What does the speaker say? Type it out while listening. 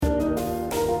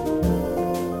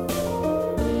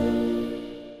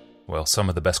Well, some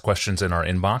of the best questions in our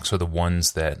inbox are the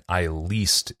ones that I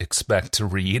least expect to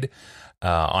read.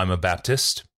 I'm a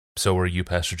Baptist. So are you,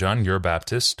 Pastor John. You're a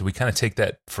Baptist. We kind of take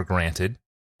that for granted.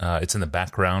 It's in the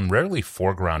background, rarely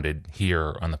foregrounded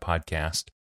here on the podcast.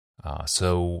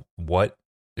 So what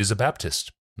is a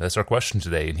Baptist? That's our question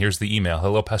today. And here's the email.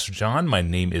 Hello, Pastor John. My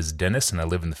name is Dennis, and I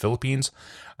live in the Philippines.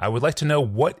 I would like to know,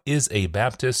 what is a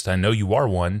Baptist? I know you are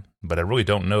one, but I really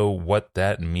don't know what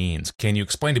that means. Can you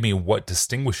explain to me what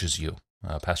distinguishes you?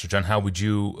 Pastor John, how would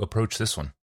you approach this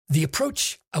one? The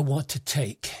approach I want to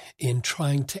take in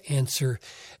trying to answer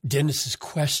Dennis's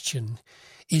question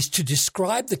is to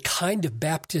describe the kind of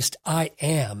Baptist I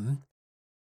am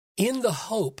in the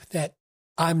hope that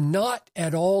I'm not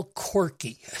at all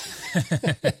quirky,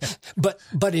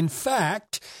 but in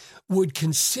fact would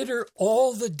consider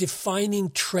all the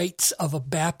defining traits of a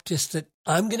Baptist that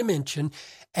I'm going to mention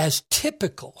as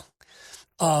typical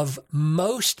of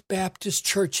most Baptist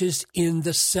churches in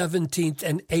the 17th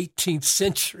and 18th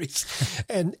centuries.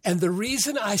 And the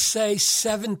reason I say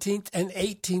 17th and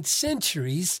 18th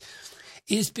centuries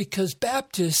is because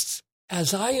Baptists,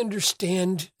 as I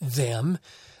understand them,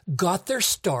 got their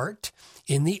start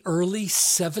in the early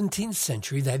 17th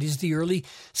century, that is the early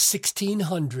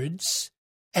 1600s.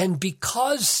 And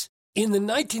because in the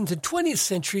 19th and 20th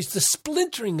centuries, the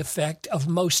splintering effect of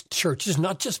most churches,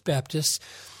 not just Baptists,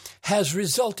 has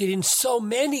resulted in so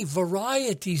many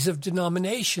varieties of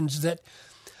denominations that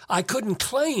I couldn't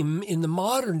claim in the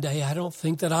modern day, I don't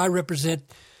think, that I represent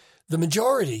the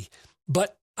majority.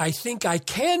 But I think I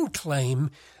can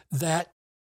claim that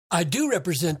I do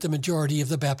represent the majority of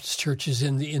the Baptist churches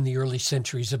in the early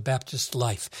centuries of Baptist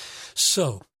life.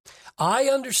 So I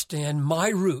understand my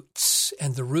roots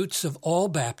and the roots of all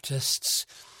Baptists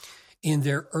in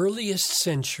their earliest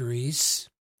centuries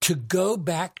to go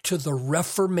back to the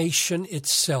Reformation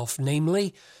itself,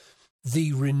 namely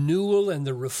the renewal and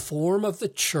the reform of the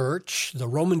church, the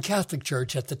Roman Catholic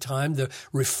Church at the time, the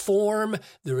reform,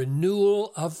 the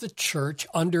renewal of the church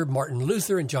under Martin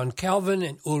Luther and John Calvin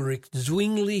and Ulrich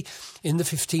Zwingli in the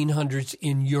 1500s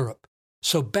in Europe.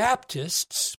 So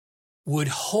Baptists would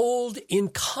hold in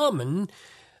common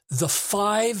the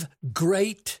 5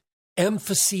 great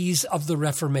emphases of the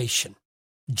Reformation: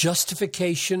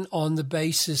 justification on the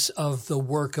basis of the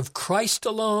work of Christ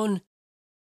alone,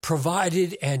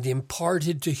 provided and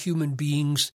imparted to human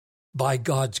beings by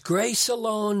God's grace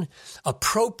alone,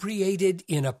 appropriated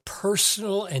in a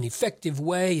personal and effective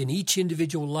way in each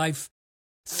individual life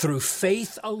through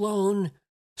faith alone,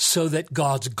 so that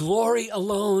God's glory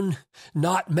alone,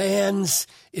 not man's,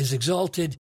 is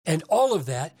exalted, and all of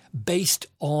that based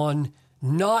on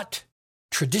not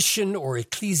tradition or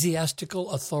ecclesiastical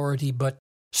authority, but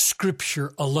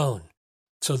Scripture alone.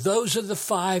 So those are the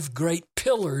 5 great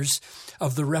pillars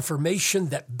of the Reformation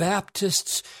that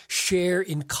Baptists share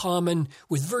in common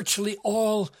with virtually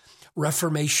all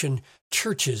Reformation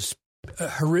churches,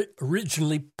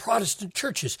 originally Protestant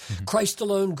churches. Mm-hmm. Christ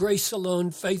alone, grace alone,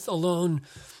 faith alone,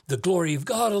 the glory of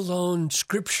God alone,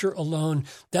 Scripture alone.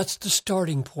 That's the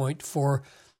starting point for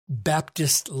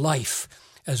Baptist life,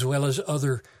 as well as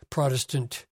other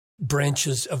Protestant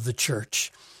branches of the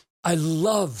church. I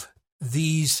love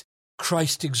these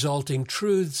Christ-exalting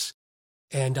truths,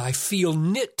 and I feel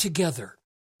knit together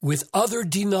with other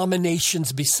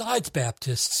denominations besides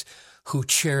Baptists who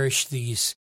cherish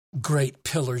these great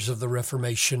pillars of the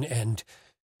Reformation and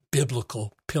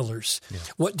biblical pillars. Yeah.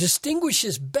 What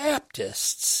distinguishes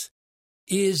Baptists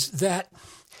is that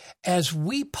as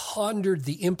we pondered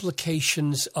the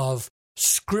implications of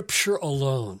Scripture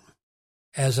alone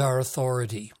as our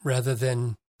authority, rather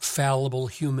than fallible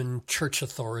human church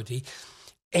authority,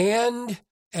 and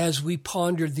as we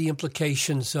pondered the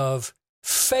implications of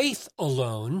faith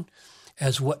alone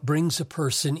as what brings a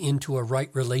person into a right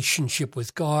relationship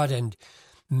with God and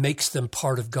makes them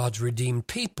part of God's redeemed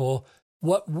people,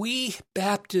 what we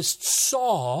Baptists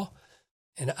saw,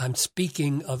 and I'm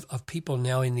speaking of people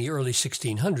now in the early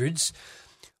 1600s,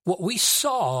 what we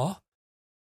saw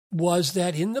was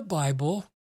that in the Bible,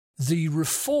 the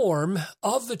reform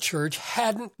of the church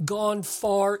hadn't gone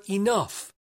far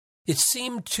enough. It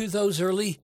seemed to those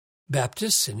early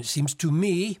Baptists, and it seems to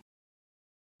me,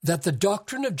 that the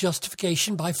doctrine of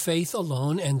justification by faith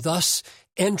alone, and thus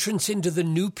entrance into the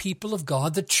new people of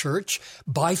God, the church,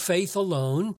 by faith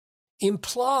alone,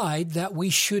 implied that we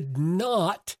should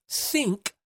not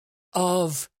think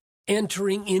of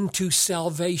entering into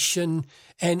salvation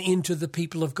and into the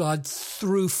people of God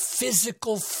through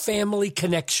physical family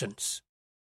connections.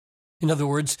 In other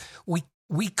words, we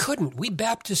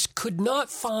Baptists could not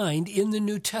find in the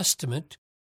New Testament,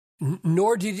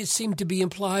 nor did it seem to be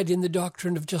implied in the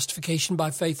doctrine of justification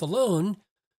by faith alone,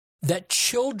 that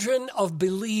children of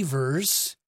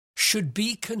believers should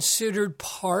be considered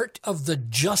part of the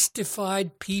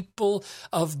justified people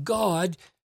of God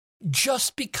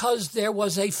just because there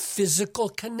was a physical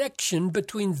connection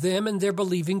between them and their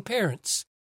believing parents.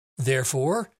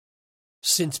 Therefore,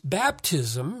 since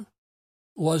baptism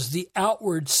was the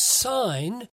outward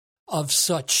sign of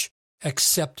such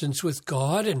acceptance with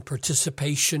God and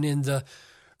participation in the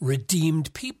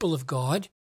redeemed people of God,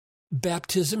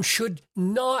 baptism should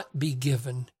not be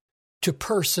given to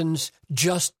persons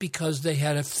just because they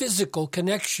had a physical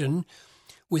connection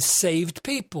with saved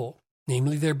people,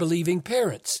 namely their believing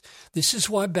parents. This is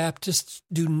why Baptists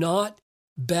do not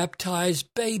baptize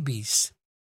babies.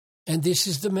 And this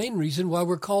is the main reason why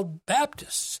we're called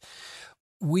Baptists.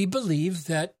 We believe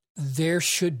that there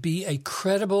should be a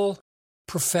credible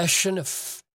profession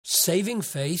of saving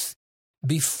faith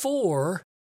before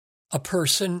a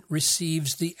person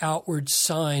receives the outward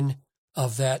sign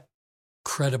of that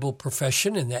credible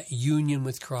profession and that union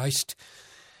with Christ.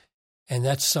 And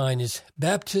that sign is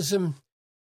baptism,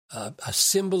 a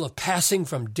symbol of passing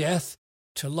from death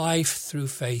to life through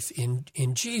faith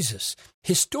in Jesus.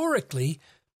 Historically,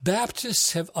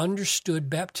 Baptists have understood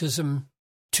baptism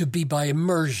to be by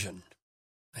immersion.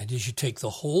 That is, you take the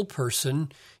whole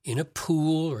person in a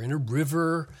pool or in a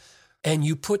river, and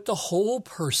you put the whole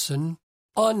person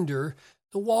under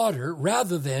the water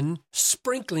rather than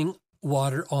sprinkling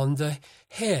water on the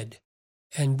head.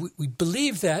 And we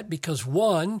believe that because,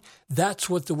 one, that's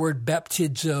what the word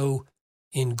baptizo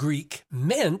in Greek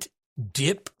meant,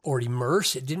 dip or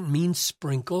immerse. It didn't mean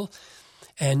sprinkle.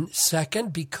 And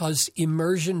second, because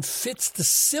immersion fits the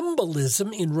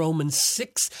symbolism in Romans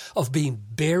 6 of being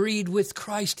buried with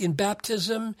Christ in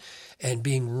baptism and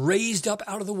being raised up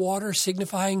out of the water,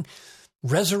 signifying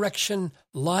resurrection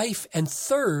life. And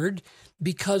third,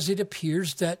 because it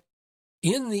appears that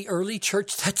in the early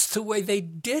church, that's the way they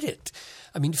did it.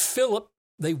 I mean, Philip,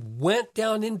 they went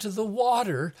down into the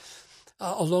water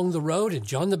along the road, and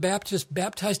John the Baptist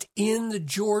baptized in the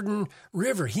Jordan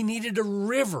River. He needed a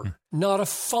river, not a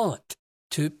font,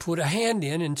 to put a hand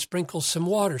in and sprinkle some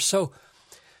water. So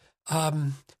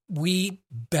we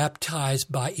baptize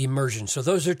by immersion. So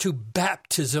those are two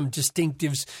baptism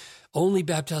distinctives. Only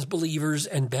baptize believers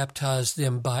and baptize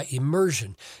them by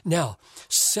immersion. Now,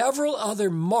 several other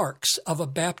marks of a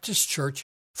Baptist church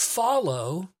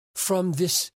follow from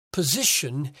this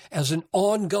position as an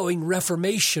ongoing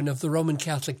reformation of the Roman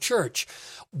Catholic Church.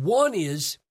 One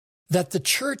is that the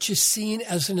church is seen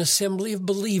as an assembly of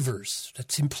believers.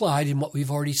 That's implied in what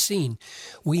we've already seen.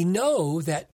 We know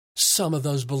that some of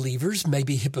those believers may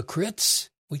be hypocrites.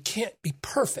 We can't be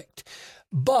perfect.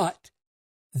 But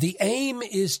the aim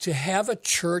is to have a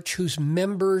church whose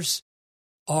members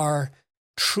are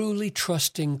truly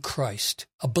trusting Christ,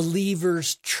 a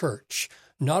believer's church.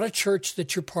 Not a church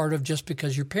that you're part of just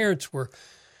because your parents were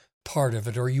part of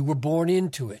it or you were born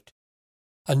into it.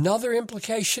 Another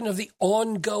implication of the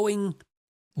ongoing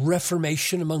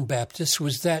Reformation among Baptists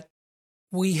was that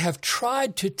we have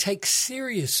tried to take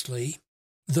seriously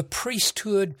the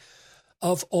priesthood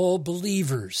of all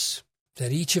believers,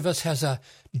 that each of us has a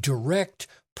direct,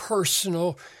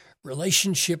 personal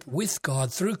relationship with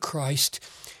God through Christ.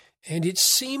 And it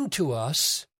seemed to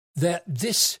us that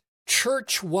this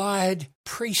church-wide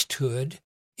priesthood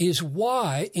is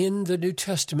why in the New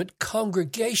Testament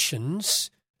congregations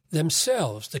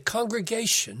themselves, the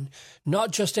congregation,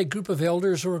 not just a group of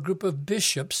elders or a group of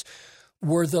bishops,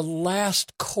 were the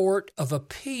last court of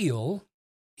appeal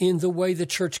in the way the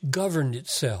church governed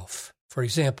itself. For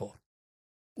example,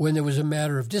 when there was a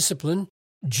matter of discipline,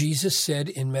 Jesus said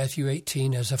in Matthew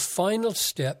 18, as a final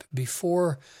step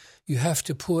before you have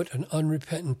to put an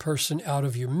unrepentant person out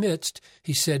of your midst,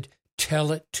 he said,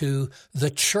 tell it to the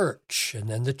church. And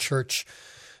then the church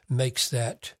makes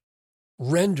that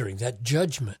rendering, that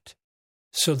judgment.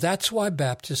 So that's why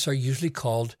Baptists are usually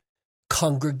called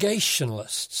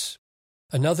congregationalists.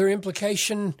 Another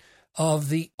implication of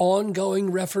the ongoing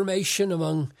Reformation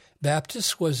among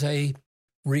Baptists was a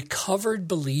recovered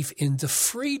belief in the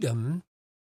freedom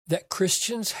that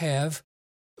Christians have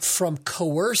from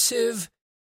coercive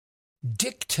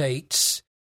dictates,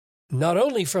 not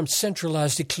only from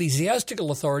centralized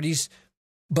ecclesiastical authorities,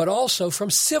 but also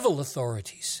from civil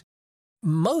authorities.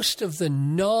 Most of the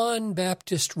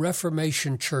non-Baptist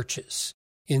Reformation churches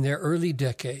in their early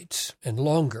decades, and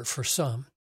longer for some,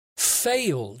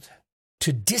 failed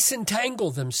to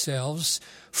disentangle themselves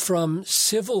from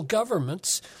civil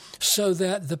governments so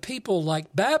that the people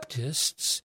like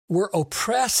Baptists were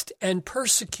oppressed and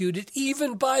persecuted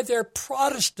even by their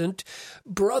Protestant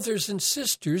brothers and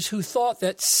sisters who thought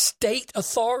that state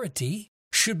authority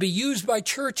should be used by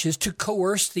churches to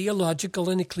coerce theological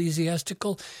and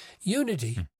ecclesiastical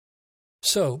unity.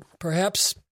 So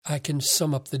perhaps I can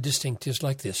sum up the distinctives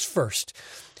like this. First,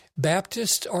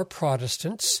 Baptists are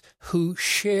Protestants who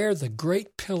share the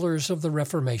great pillars of the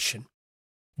Reformation: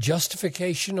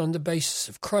 justification on the basis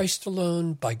of Christ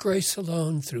alone, by grace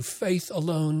alone, through faith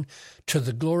alone, to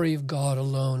the glory of God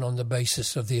alone, on the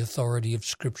basis of the authority of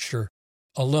Scripture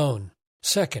alone.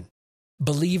 Second,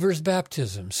 believers'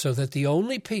 baptism, so that the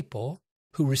only people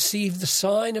who receive the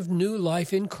sign of new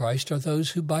life in Christ are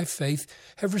those who by faith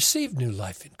have received new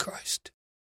life in Christ.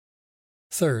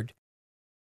 Third,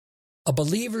 a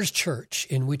believer's church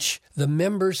in which the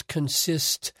members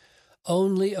consist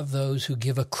only of those who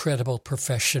give a credible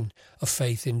profession of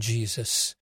faith in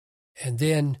Jesus. And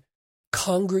then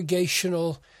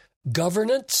congregational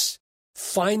governance,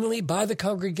 finally by the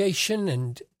congregation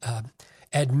and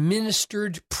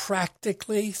administered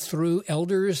practically through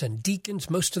elders and deacons.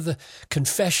 Most of the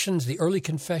confessions, the early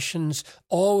confessions,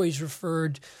 always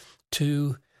referred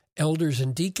to elders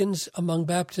and deacons among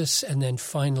Baptists. And then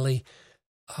finally,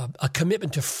 a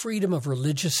commitment to freedom of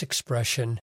religious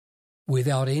expression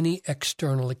without any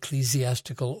external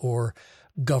ecclesiastical or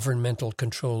governmental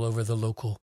control over the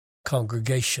local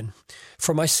congregation.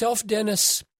 For myself,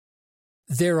 Dennis,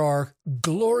 there are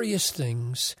glorious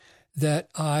things that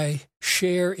I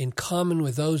share in common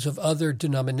with those of other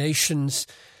denominations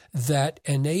that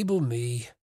enable me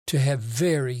to have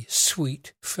very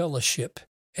sweet fellowship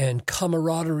and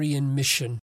camaraderie in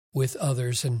mission with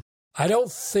others. And I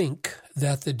don't think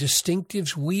that the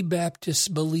distinctives we Baptists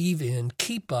believe in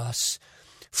keep us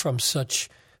from such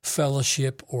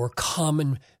fellowship or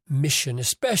common mission,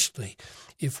 especially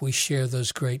if we share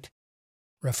those great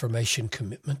Reformation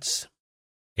commitments.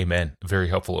 Amen. Very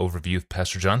helpful overview,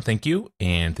 Pastor John. Thank you.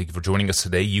 And thank you for joining us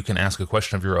today. You can ask a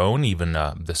question of your own, even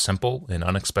the simple and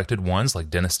unexpected ones like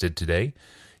Dennis did today.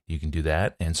 You can do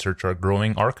that and search our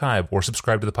growing archive or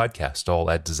subscribe to the podcast, all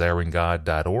at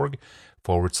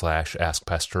desiringgod.org/Ask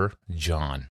Pastor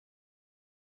John.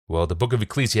 Well, the book of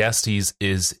Ecclesiastes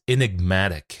is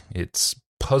enigmatic. It's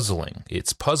puzzling.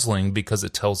 It's puzzling because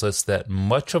it tells us that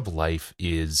much of life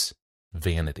is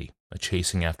vanity, a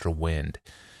chasing after wind.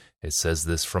 It says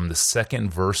this from the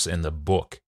second verse in the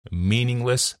book.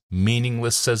 Meaningless,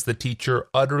 meaningless, says the teacher,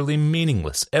 utterly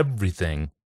meaningless.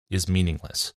 Everything is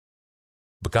meaningless.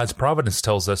 But God's providence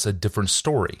tells us a different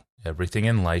story. Everything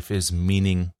in life is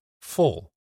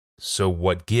meaningful. So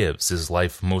what gives? Is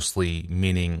life mostly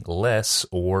meaningless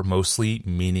or mostly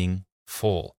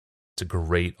meaningful? It's a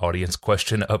great audience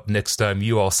question. Up next time,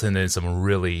 you all send in some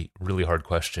really, really hard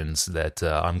questions that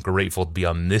I'm grateful to be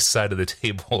on this side of the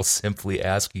table simply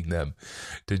asking them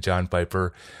to John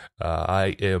Piper.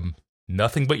 I am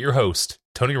nothing but your host,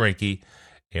 Tony Reinke,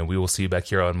 and we will see you back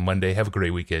here on Monday. Have a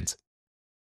great weekend.